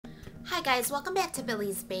Hi guys, welcome back to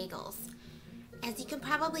Billy's Bagels. As you can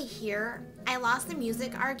probably hear, I lost the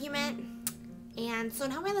music argument, and so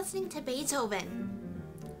now we're listening to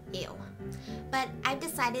Beethoven. Ew. But I've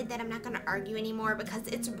decided that I'm not going to argue anymore because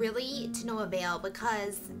it's really to no avail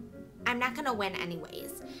because I'm not going to win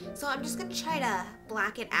anyways. So I'm just going to try to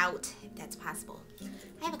block it out if that's possible.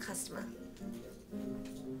 I have a customer.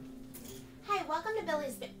 Hi, welcome to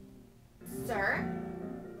Billy's Sir?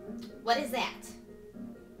 What is that?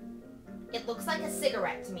 It looks like a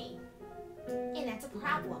cigarette to me. And that's a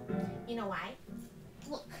problem. You know why?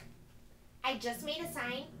 Look, I just made a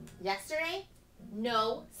sign yesterday,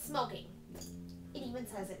 no smoking. It even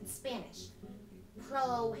says it in Spanish.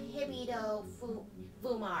 Prohibido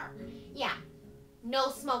fumar. Yeah, no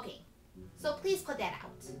smoking. So please put that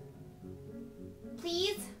out.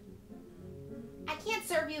 Please? I can't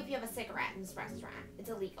serve you if you have a cigarette in this restaurant. It's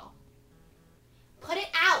illegal. Put it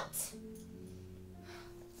out.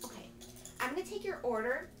 Okay, I'm going to take your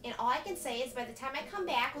order, and all I can say is by the time I come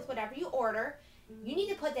back with whatever you order, you need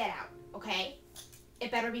to put that out, okay? It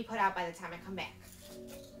better be put out by the time I come back.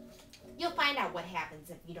 You'll find out what happens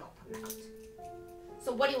if you don't put it out.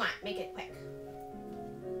 So what do you want? Make it quick.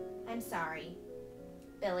 I'm sorry.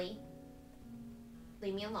 Billy,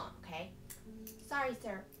 leave me alone, okay? Sorry,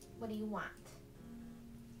 sir. What do you want?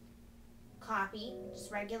 Coffee?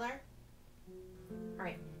 Just regular?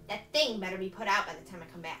 Alright, that thing better be put out by the time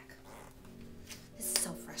I come back. This is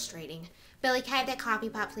so frustrating. Billy, can I have that coffee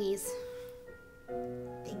pot, please?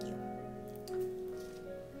 Thank you.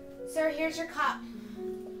 Sir, here's your cup.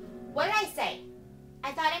 What did I say?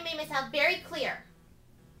 I thought I made myself very clear.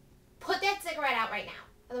 Put that cigarette out right now.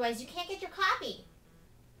 Otherwise, you can't get your coffee.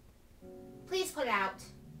 Please put it out.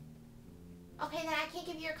 Okay, then I can't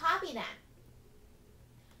give you your coffee then.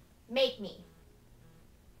 Make me.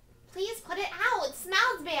 Please put it out. It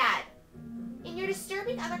smells bad. And you're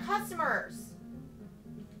disturbing other customers.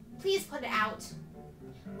 Please put it out.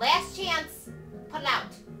 Last chance. Put it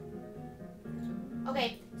out.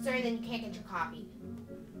 Okay, sorry, then you can't get your coffee.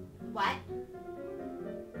 What?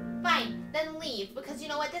 Fine, then leave. Because you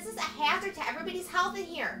know what? This is a hazard to everybody's health in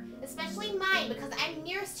here. Especially mine, because I'm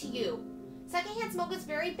nearest to you. Secondhand smoke is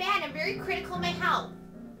very bad and very critical of my health.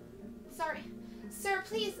 Sorry. Sir,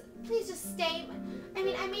 please just stay. I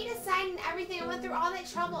mean, I made a sign and everything. I went through all that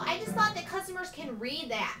trouble. I just thought that customers can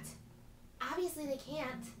read that. Obviously, they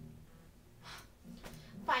can't.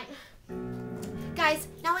 Fine. Guys,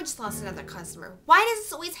 now I just lost another customer. Why does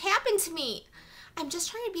this always happen to me? I'm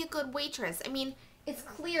just trying to be a good waitress. I mean, it's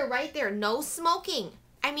clear right there. No smoking.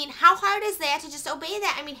 I mean, how hard is that to just obey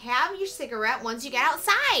that? I mean, have your cigarette once you get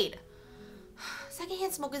outside.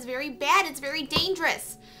 Secondhand smoke is very bad. It's very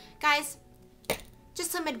dangerous. Guys,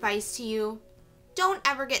 just some advice to you. Don't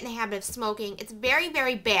ever get in the habit of smoking. It's very,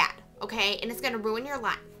 very bad, okay? And it's going to ruin your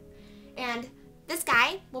life. And this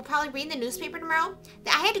guy will probably read in the newspaper tomorrow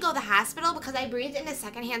that I had to go to the hospital because I breathed in a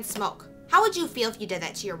secondhand smoke. How would you feel if you did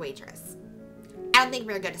that to your waitress? I don't think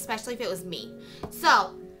very good, especially if it was me.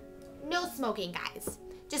 So, no smoking, guys.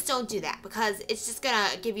 Just don't do that because it's just going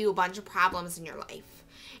to give you a bunch of problems in your life.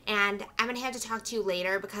 And I'm going to have to talk to you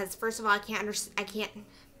later because, first of all, I can't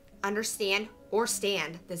understand or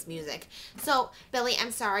stand this music. So, Billy,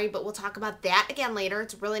 I'm sorry, but we'll talk about that again later.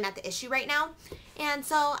 It's really not the issue right now. And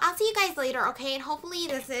so, I'll see you guys later, okay? And hopefully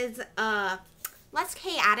this is a less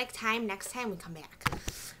chaotic time next time we come back.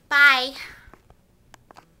 Bye.